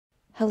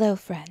Hello,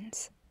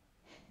 friends.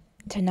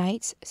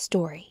 Tonight's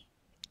story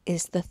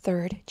is the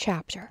third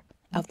chapter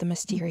of The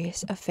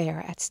Mysterious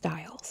Affair at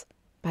Styles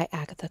by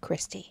Agatha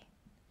Christie.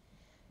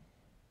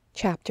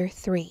 Chapter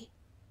 3,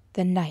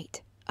 The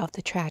Night of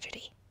the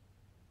Tragedy.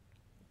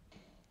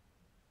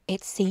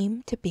 It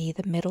seemed to be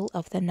the middle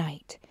of the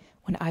night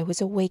when I was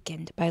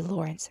awakened by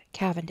Lawrence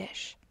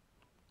Cavendish.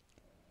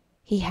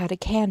 He had a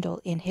candle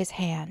in his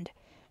hand,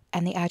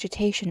 and the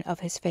agitation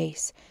of his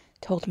face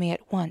told me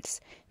at once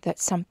that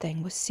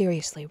something was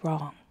seriously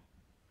wrong.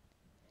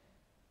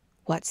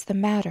 "What's the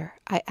matter?"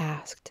 I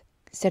asked,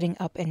 sitting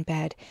up in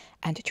bed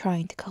and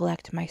trying to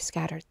collect my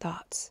scattered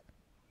thoughts.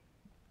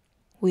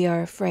 "We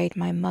are afraid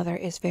my mother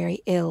is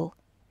very ill.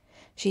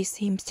 She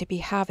seems to be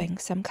having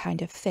some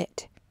kind of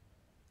fit.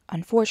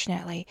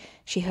 Unfortunately,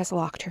 she has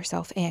locked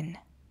herself in."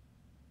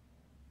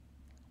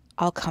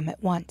 "I'll come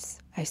at once,"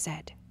 I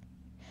said.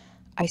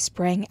 I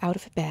sprang out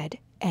of bed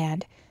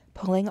and,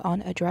 pulling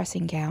on a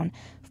dressing gown,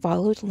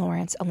 followed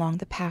Lawrence along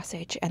the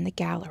passage and the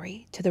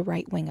gallery to the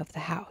right wing of the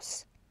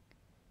house.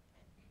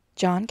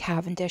 John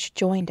Cavendish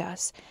joined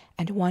us,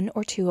 and one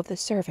or two of the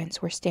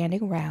servants were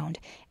standing round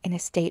in a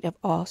state of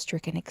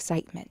awe-stricken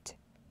excitement.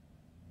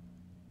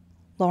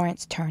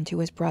 Lawrence turned to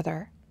his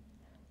brother.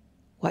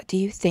 "What do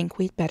you think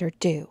we'd better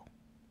do?"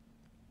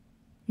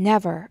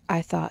 Never,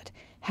 I thought,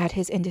 had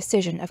his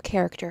indecision of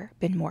character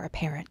been more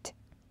apparent.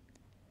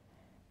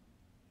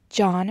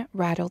 John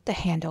rattled the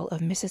handle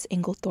of Mrs.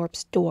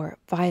 Inglethorpe's door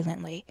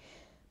violently,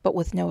 but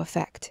with no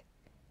effect.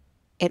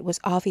 It was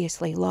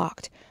obviously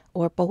locked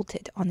or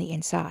bolted on the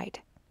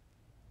inside.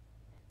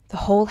 The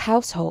whole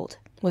household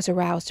was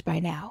aroused by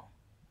now.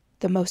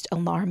 The most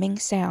alarming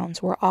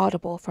sounds were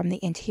audible from the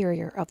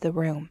interior of the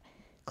room.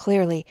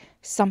 Clearly,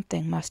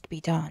 something must be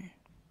done.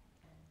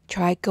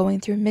 "Try going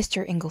through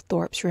Mr.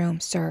 Inglethorpe's room,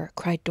 sir,"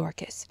 cried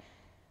Dorcas.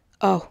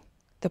 "Oh,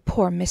 the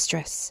poor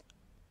mistress!"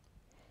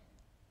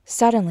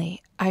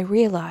 Suddenly, I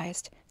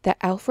realized that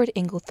Alfred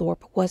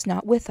Inglethorpe was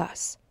not with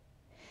us,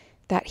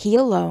 that he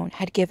alone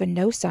had given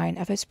no sign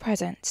of his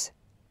presence.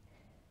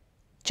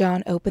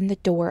 John opened the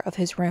door of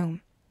his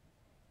room.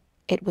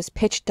 It was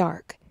pitch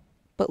dark,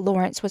 but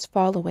Lawrence was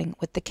following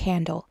with the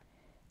candle,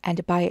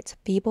 and by its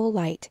feeble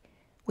light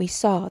we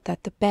saw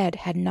that the bed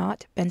had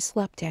not been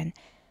slept in,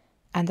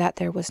 and that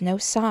there was no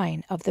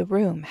sign of the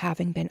room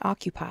having been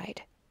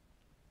occupied.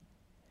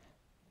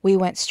 We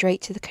went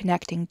straight to the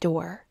connecting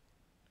door.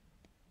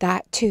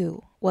 That,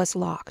 too, was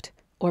locked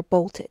or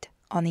bolted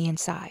on the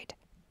inside.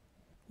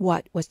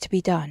 What was to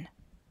be done?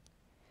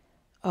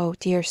 "Oh,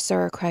 dear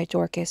sir," cried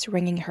Dorcas,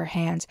 wringing her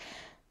hands,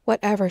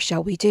 "whatever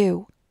shall we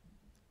do?"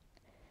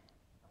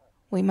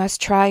 "We must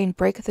try and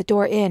break the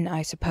door in,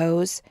 I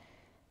suppose.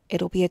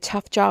 It'll be a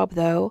tough job,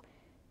 though.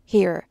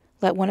 Here,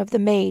 let one of the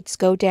maids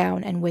go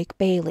down and wake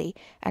Bailey,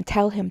 and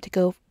tell him to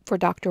go for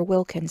Dr.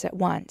 Wilkins at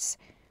once.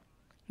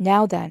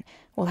 Now then,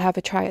 we'll have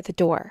a try at the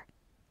door.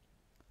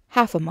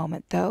 Half a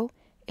moment, though.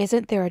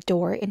 Isn't there a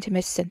door into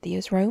Miss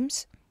Cynthia's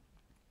rooms?"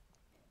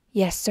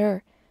 "Yes,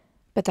 sir,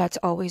 but that's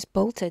always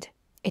bolted.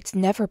 It's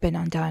never been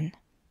undone."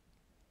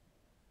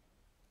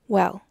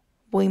 "Well,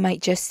 we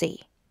might just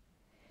see."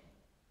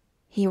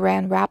 He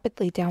ran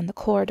rapidly down the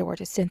corridor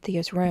to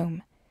Cynthia's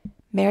room.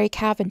 Mary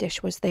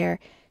Cavendish was there,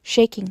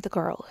 shaking the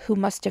girl, who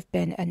must have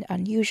been an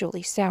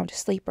unusually sound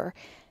sleeper,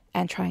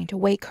 and trying to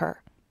wake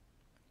her.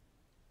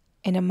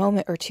 In a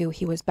moment or two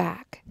he was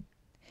back.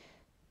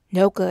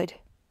 "No good.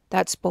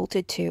 That's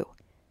bolted too.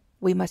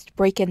 We must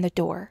break in the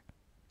door.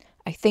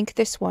 I think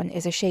this one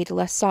is a shade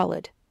less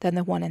solid than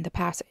the one in the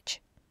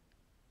passage."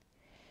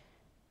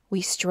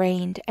 We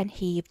strained and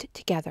heaved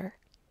together.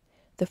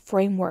 The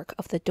framework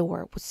of the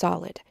door was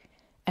solid,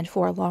 and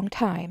for a long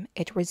time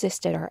it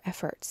resisted our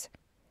efforts.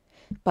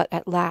 But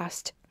at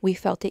last we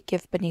felt it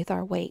give beneath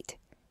our weight,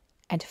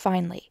 and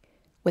finally,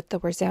 with the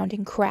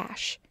resounding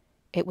crash,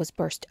 it was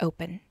burst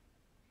open.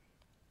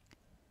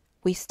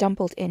 We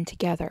stumbled in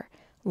together,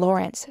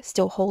 Lawrence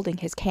still holding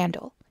his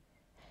candle.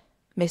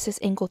 Mrs.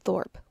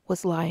 Inglethorpe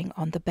was lying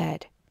on the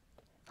bed,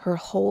 her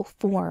whole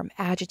form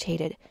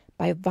agitated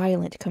by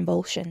violent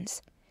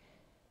convulsions,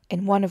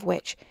 in one of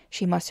which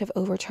she must have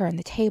overturned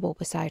the table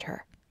beside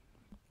her.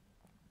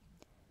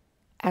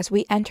 As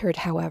we entered,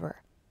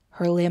 however,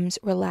 her limbs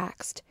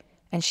relaxed,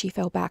 and she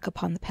fell back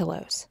upon the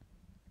pillows.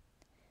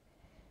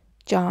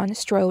 John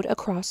strode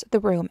across the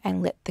room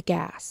and lit the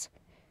gas.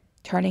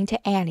 Turning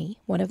to Annie,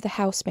 one of the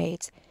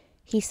housemaids,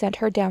 he sent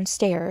her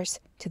downstairs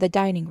to the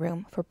dining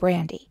room for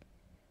brandy.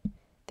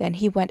 Then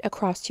he went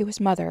across to his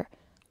mother,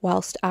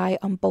 whilst I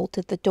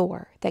unbolted the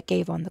door that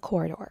gave on the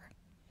corridor.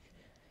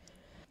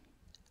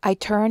 I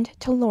turned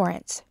to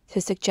Lawrence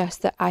to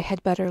suggest that I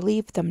had better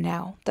leave them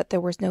now that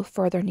there was no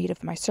further need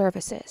of my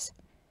services,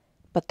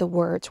 but the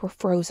words were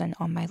frozen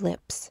on my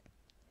lips.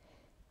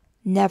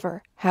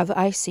 Never have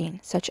I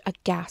seen such a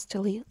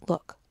ghastly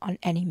look on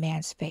any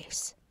man's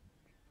face.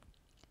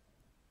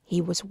 He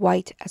was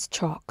white as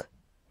chalk.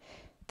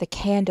 The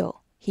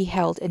candle he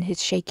held in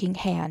his shaking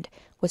hand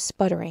was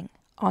sputtering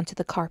onto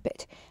the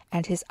carpet,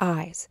 and his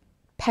eyes,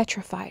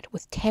 petrified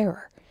with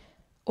terror,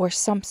 or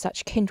some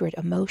such kindred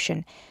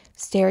emotion,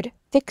 stared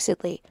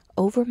fixedly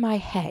over my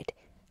head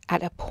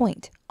at a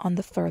point on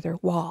the further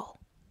wall.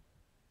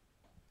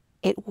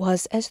 It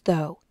was as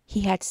though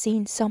he had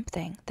seen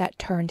something that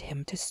turned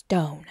him to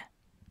stone.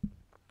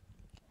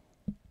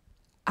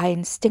 I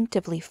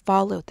instinctively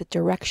followed the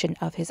direction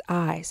of his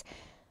eyes,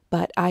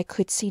 but I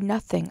could see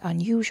nothing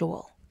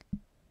unusual.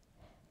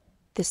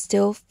 The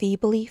still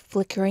feebly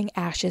flickering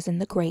ashes in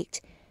the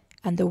grate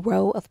and the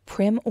row of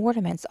prim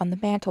ornaments on the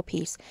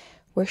mantelpiece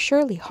were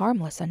surely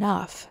harmless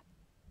enough.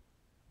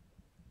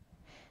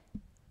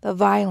 The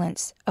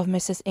violence of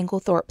Mrs.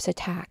 Inglethorpe's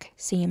attack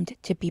seemed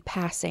to be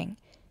passing.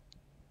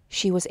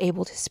 She was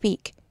able to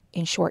speak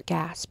in short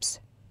gasps.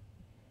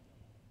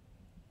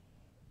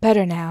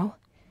 "Better now.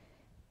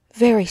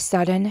 Very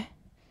sudden.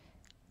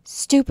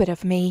 Stupid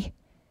of me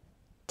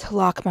to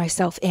lock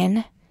myself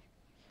in."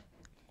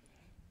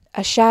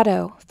 A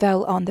shadow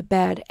fell on the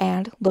bed,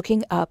 and,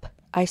 looking up,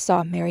 I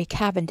saw Mary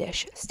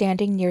Cavendish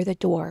standing near the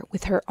door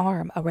with her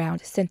arm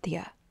around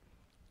Cynthia.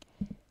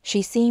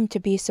 She seemed to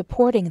be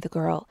supporting the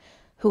girl,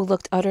 who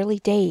looked utterly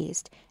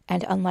dazed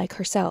and unlike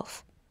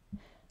herself.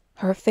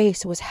 Her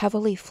face was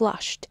heavily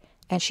flushed,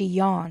 and she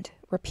yawned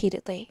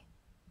repeatedly.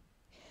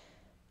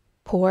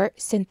 "Poor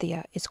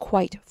Cynthia is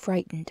quite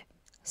frightened,"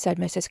 said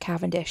Mrs.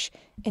 Cavendish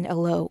in a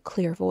low,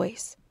 clear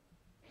voice.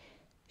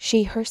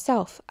 She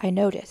herself, I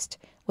noticed,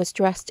 was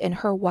dressed in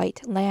her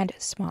white land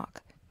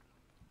smock.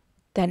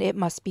 Then it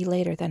must be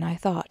later than I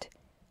thought.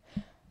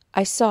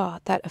 I saw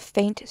that a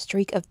faint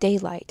streak of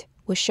daylight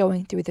was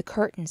showing through the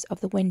curtains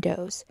of the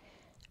windows,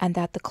 and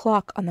that the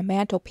clock on the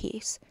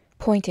mantelpiece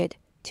pointed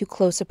to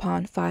close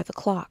upon 5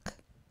 o'clock.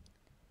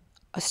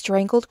 A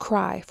strangled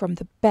cry from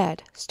the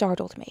bed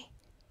startled me.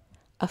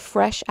 A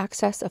fresh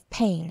access of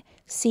pain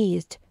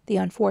seized the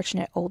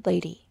unfortunate old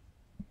lady.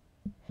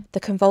 The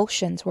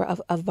convulsions were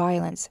of a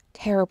violence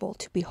terrible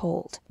to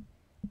behold.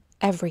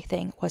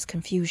 Everything was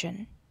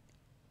confusion.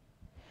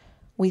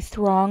 We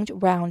thronged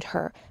round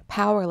her,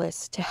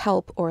 powerless to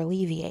help or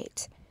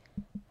alleviate.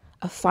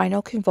 A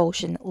final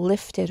convulsion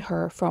lifted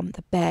her from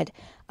the bed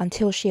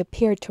until she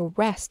appeared to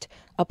rest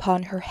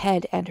upon her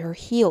head and her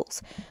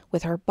heels,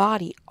 with her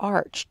body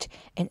arched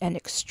in an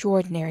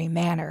extraordinary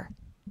manner.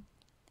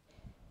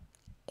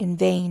 In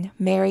vain,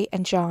 Mary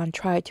and John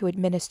tried to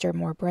administer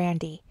more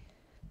brandy.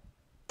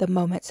 The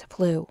moments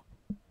flew.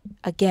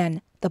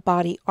 Again, the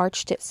body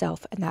arched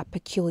itself in that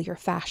peculiar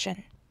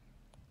fashion.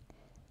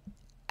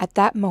 At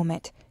that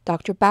moment,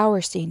 Dr.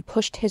 Bauerstein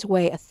pushed his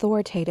way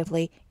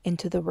authoritatively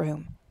into the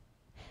room.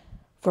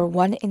 For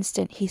one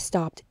instant he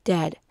stopped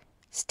dead,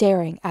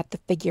 staring at the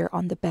figure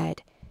on the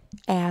bed,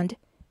 and,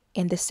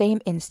 in the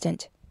same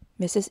instant,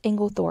 Mrs.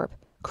 Inglethorpe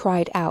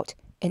cried out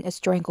in a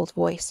strangled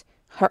voice,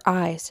 her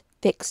eyes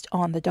fixed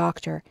on the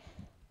doctor,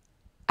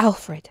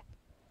 "Alfred!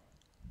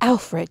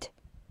 Alfred!"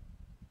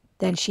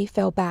 Then she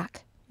fell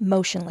back,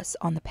 motionless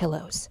on the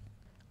pillows.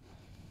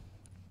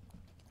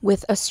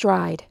 With a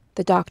stride,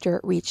 the doctor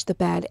reached the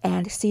bed,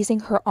 and seizing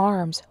her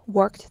arms,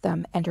 worked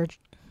them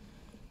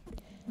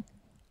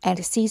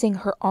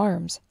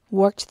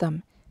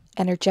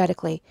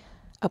energetically,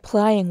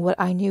 applying what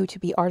I knew to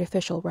be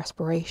artificial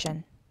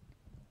respiration.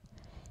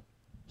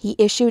 He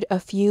issued a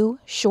few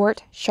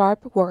short,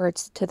 sharp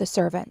words to the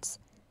servants.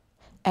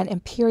 An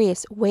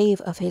imperious wave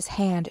of his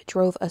hand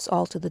drove us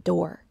all to the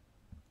door.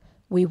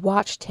 We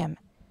watched him,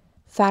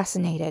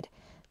 fascinated,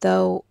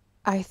 though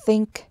I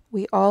think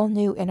we all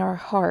knew in our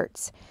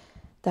hearts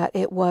that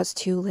it was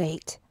too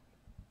late,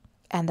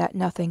 and that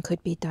nothing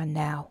could be done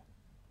now.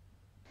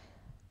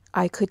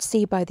 I could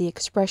see by the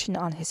expression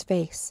on his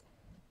face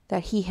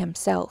that he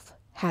himself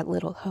had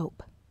little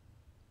hope.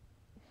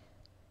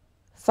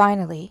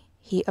 Finally,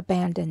 he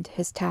abandoned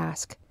his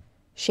task,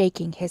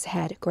 shaking his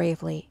head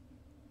gravely.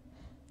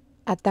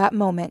 At that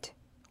moment,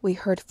 we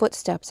heard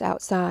footsteps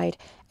outside,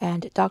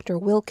 and Dr.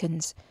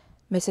 Wilkins,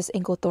 Mrs.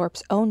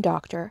 Inglethorpe's own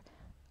doctor,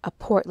 a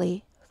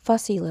portly,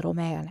 fussy little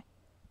man,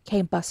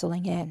 came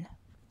bustling in.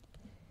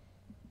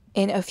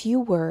 In a few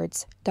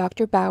words,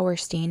 Dr.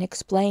 Bauerstein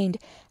explained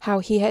how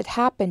he had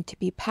happened to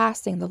be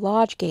passing the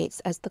lodge gates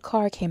as the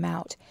car came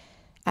out,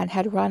 and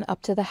had run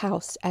up to the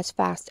house as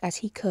fast as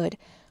he could,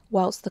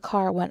 whilst the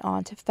car went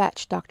on to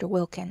fetch Dr.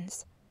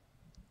 Wilkins.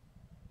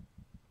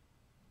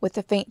 With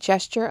a faint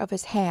gesture of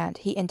his hand,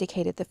 he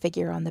indicated the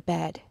figure on the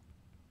bed.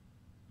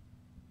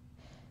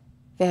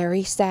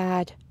 very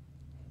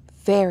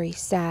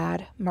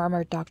sad,"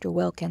 murmured Dr.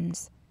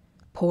 Wilkins.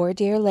 "Poor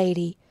dear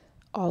lady,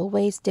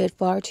 always did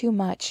far too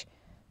much,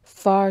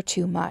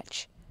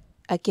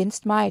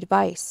 against my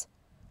advice.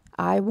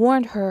 I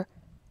warned her,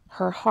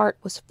 her heart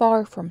was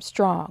far from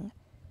strong.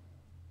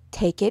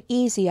 'Take it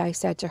easy,' I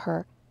said to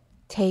her,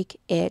 'take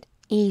it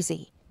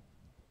easy.'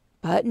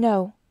 But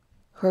no,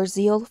 her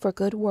zeal for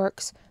good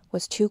works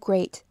was too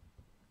great.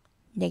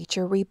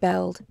 Nature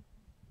rebelled.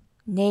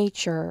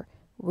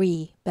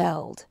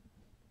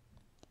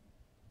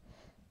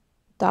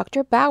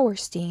 Dr.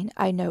 Bauerstein,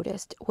 I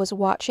noticed, was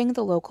watching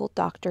the local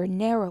doctor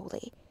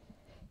narrowly.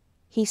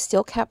 He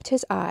still kept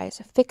his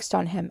eyes fixed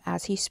on him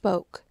as he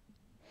spoke.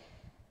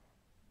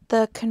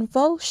 "The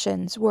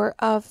convulsions were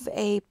of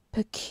a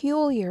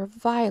peculiar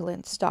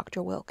violence,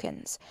 Dr.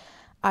 Wilkins.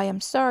 I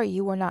am sorry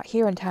you were not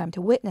here in time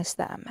to witness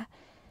them.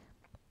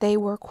 They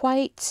were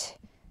quite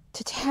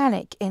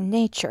titanic in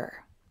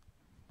nature."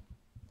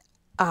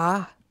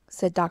 "Ah,"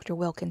 said Dr.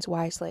 Wilkins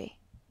wisely.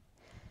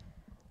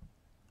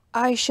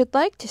 "I should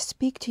like to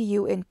speak to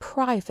you in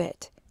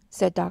private,"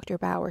 said Dr.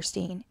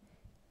 Bauerstein.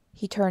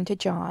 He turned to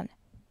John.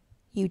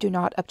 "You do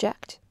not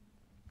object?"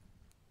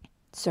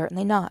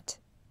 "Certainly not."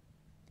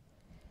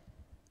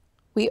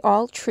 We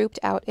all trooped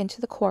out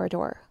into the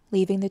corridor,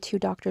 leaving the two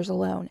doctors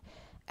alone,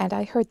 and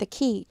I heard the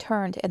key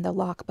turned in the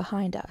lock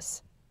behind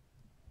us.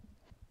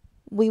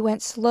 We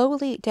went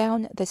slowly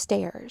down the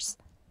stairs.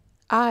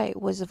 I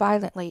was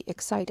violently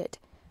excited.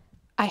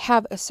 I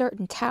have a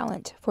certain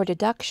talent for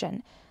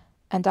deduction,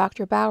 and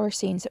Dr.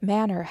 Bauerstein's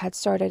manner had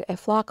started a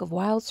flock of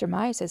wild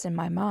surmises in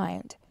my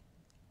mind.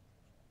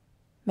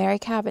 Mary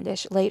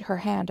Cavendish laid her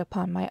hand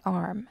upon my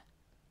arm.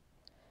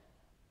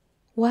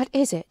 "What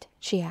is it?"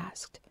 she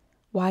asked.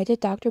 "Why did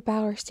Dr.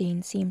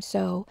 Bauerstein seem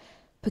so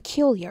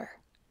peculiar?"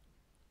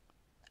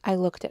 I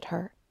looked at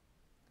her.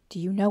 "Do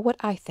you know what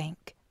I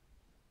think?"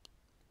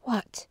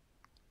 "What?"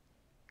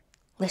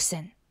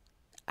 "Listen."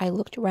 I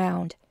looked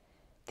round.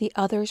 The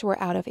others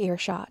were out of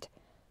earshot.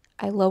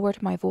 I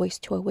lowered my voice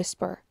to a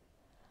whisper.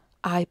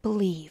 "I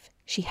believe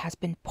she has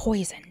been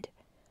poisoned.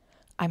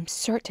 I'm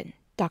certain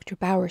Dr.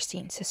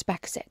 Bauerstein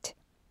suspects it."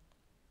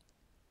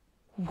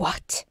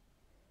 "What?"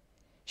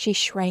 She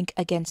shrank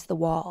against the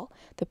wall,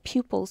 the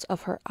pupils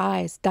of her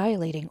eyes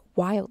dilating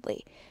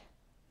wildly.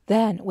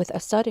 Then, with a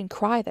sudden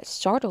cry that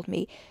startled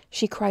me,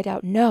 she cried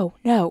out, "No,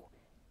 no,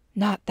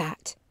 not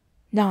that,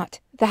 not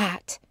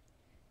that,"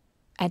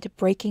 and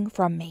breaking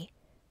from me,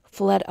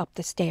 fled up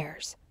the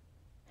stairs.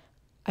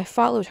 I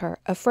followed her,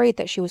 afraid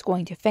that she was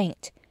going to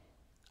faint.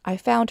 I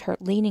found her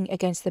leaning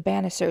against the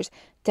banisters,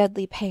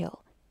 deadly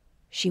pale.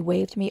 She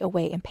waved me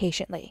away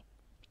impatiently.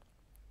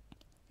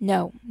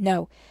 "No,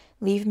 no,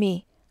 leave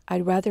me.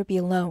 I'd rather be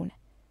alone.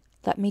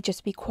 Let me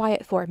just be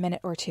quiet for a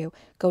minute or two.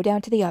 Go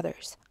down to the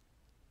others."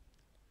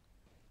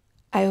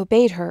 I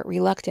obeyed her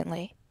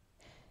reluctantly.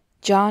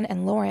 John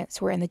and Lawrence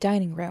were in the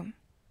dining room.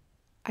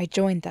 I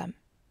joined them.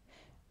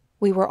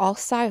 We were all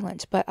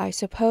silent, but I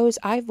suppose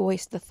I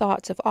voiced the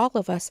thoughts of all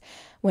of us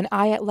when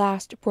I at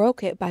last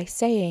broke it by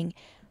saying,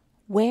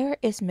 "Where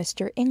is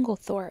Mr.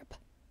 Inglethorpe?"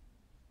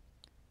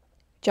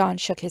 John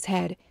shook his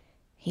head.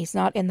 "He's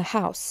not in the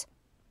house."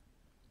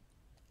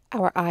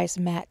 Our eyes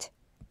met.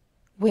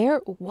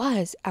 Where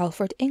was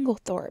Alfred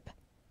Inglethorpe?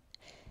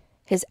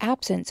 His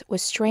absence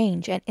was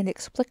strange and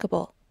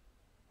inexplicable.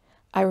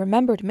 I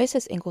remembered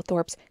Mrs.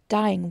 Inglethorpe's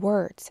dying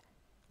words.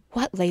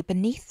 What lay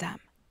beneath them?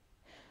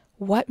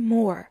 What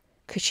more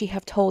could she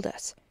have told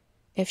us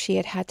if she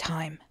had had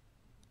time?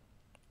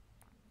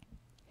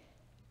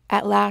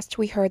 At last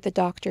we heard the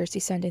doctors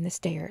descending the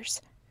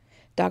stairs.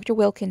 Dr.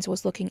 Wilkins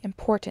was looking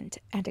important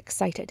and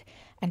excited,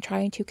 and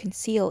trying to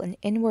conceal an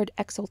inward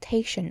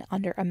exultation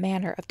under a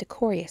manner of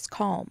decorous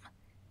calm.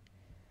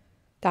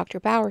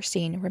 Dr.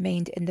 Bauerstein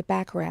remained in the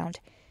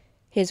background,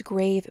 his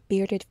grave,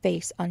 bearded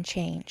face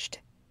unchanged.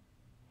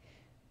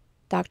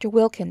 Dr.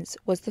 Wilkins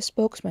was the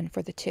spokesman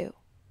for the two.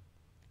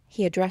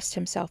 He addressed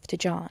himself to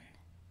John.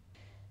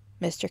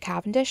 "Mr.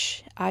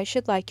 Cavendish, I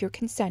should like your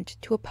consent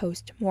to a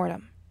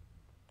post-mortem."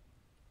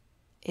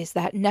 "Is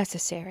that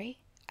necessary?"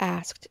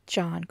 asked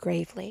John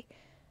gravely.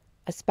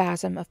 A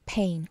spasm of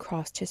pain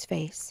crossed his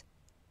face.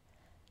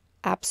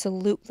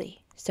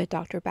 "Absolutely," said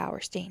Dr.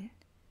 Bauerstein.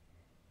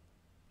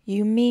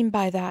 "You mean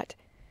by that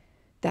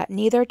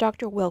neither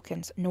Dr.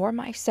 Wilkins nor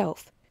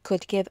myself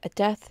could give a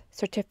death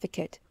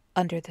certificate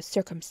under the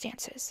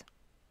circumstances?"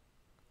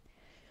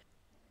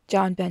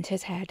 John bent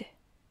his head.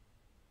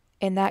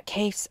 "In that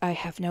case, I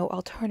have no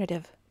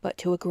alternative but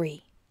to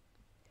agree."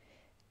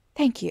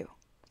 "Thank you,"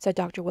 said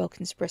Dr.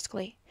 Wilkins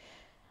briskly.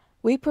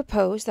 "We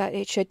propose that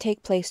it should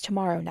take place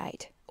tomorrow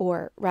night,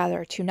 or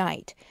rather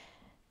tonight,"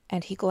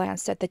 and he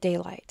glanced at the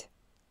daylight.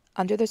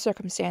 "Under the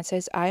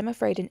circumstances, I am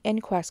afraid an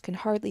inquest can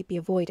hardly be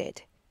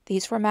avoided.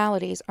 These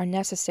formalities are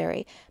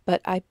necessary,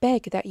 but I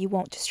beg that you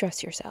won't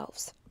distress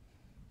yourselves."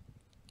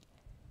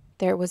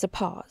 There was a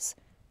pause.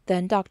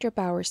 Then Dr.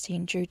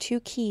 Bauerstein drew 2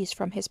 keys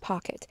from his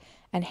pocket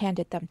and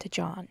handed them to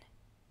John.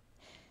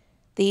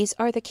 "These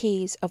are the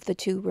keys of the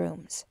 2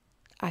 rooms.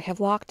 I have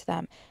locked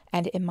them,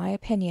 and in my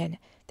opinion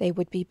they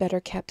would be better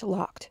kept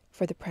locked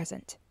for the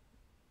present."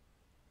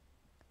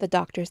 The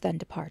doctors then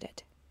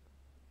departed.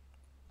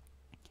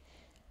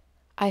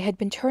 I had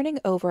been turning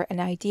over an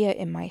idea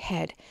in my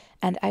head,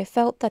 and I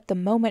felt that the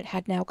moment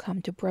had now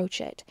come to broach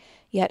it,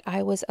 yet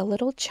I was a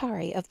little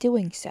chary of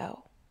doing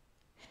so.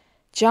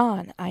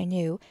 John, I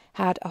knew,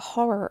 had a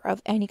horror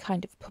of any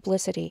kind of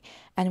publicity,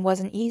 and was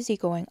an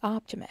easy-going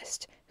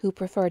optimist, who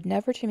preferred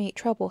never to meet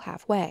trouble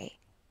halfway.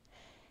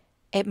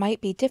 It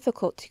might be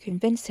difficult to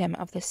convince him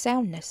of the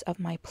soundness of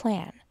my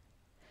plan.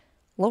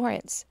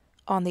 Lawrence,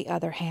 on the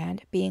other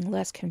hand, being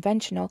less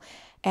conventional,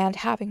 and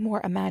having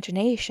more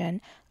imagination,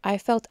 I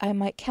felt I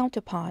might count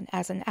upon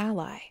as an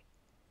ally.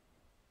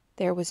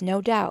 There was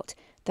no doubt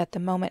that the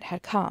moment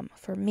had come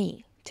for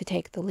me to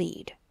take the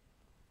lead.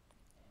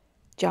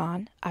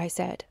 John, I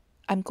said,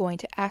 I'm going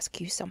to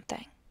ask you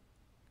something.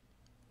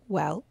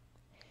 Well?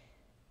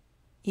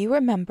 You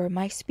remember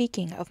my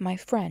speaking of my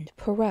friend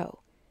Perrault,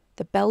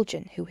 the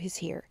Belgian who is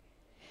here.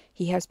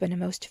 He has been a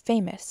most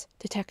famous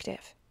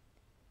detective.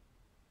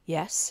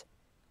 Yes?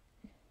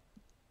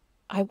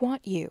 I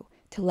want you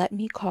to let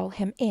me call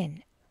him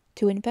in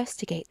to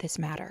investigate this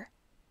matter.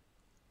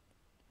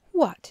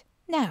 What,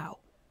 now?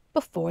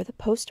 Before the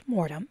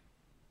post-mortem?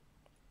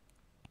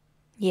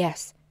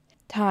 Yes,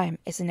 time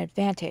is an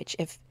advantage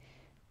if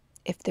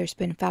there's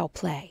been foul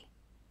play.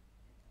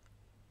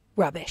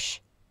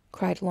 Rubbish,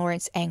 cried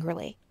Lawrence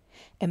angrily.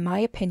 In my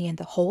opinion,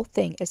 the whole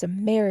thing is a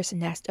mare's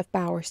nest of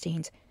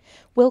Bauerstein's.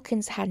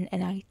 Wilkins hadn't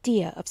an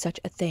idea of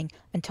such a thing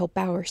until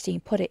Bauerstein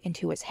put it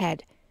into his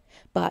head.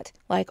 But,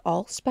 like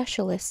all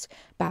specialists,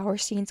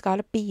 Bauerstein's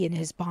got a bee in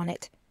his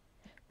bonnet.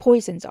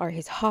 Poisons are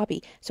his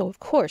hobby, so of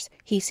course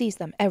he sees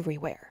them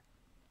everywhere.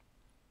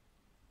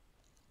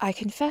 I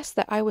confess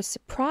that I was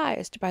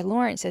surprised by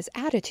Lawrence's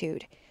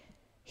attitude.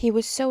 He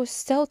was so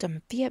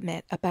seldom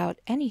vehement about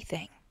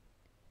anything.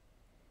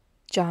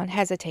 John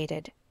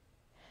hesitated.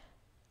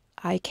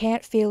 I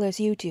can't feel as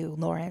you do,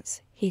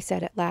 Lawrence, he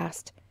said at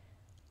last.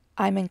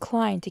 I'm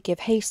inclined to give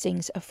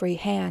Hastings a free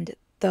hand,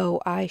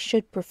 though I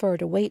should prefer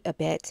to wait a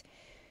bit.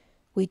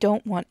 We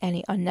don't want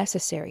any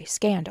unnecessary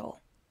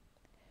scandal.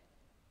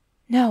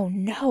 No,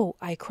 no,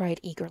 I cried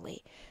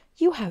eagerly.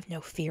 You have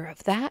no fear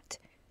of that.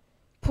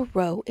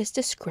 Perrault is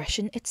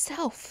discretion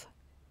itself.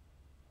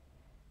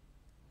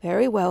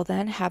 Very well,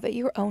 then, have it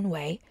your own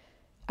way.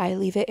 I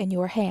leave it in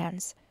your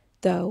hands,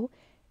 though,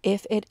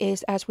 if it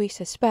is as we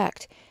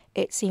suspect,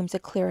 it seems a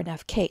clear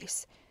enough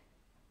case.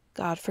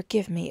 God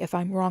forgive me if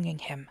I'm wronging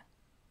him.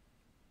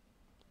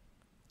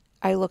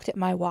 I looked at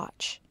my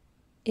watch.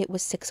 It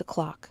was 6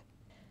 o'clock.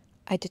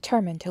 I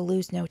determined to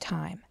lose no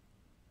time.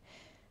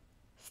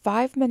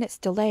 5 minutes'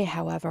 delay,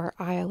 however,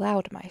 I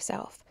allowed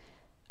myself.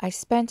 I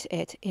spent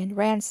it in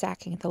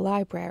ransacking the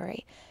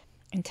library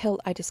until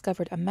I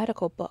discovered a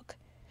medical book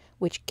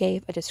which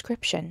gave a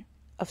description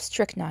of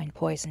strychnine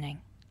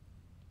poisoning.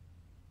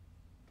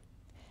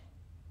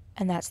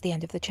 And that's the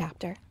end of the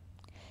chapter.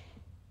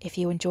 If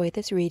you enjoyed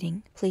this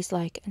reading, please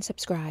like and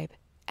subscribe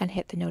and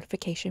hit the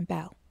notification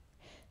bell.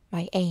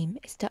 My aim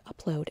is to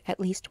upload at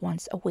least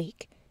once a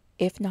week,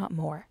 if not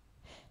more,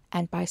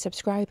 and by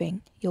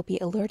subscribing, you'll be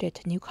alerted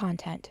to new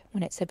content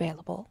when it's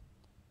available.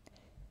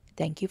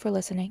 Thank you for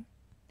listening.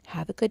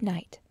 Have a good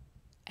night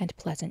and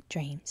pleasant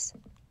dreams.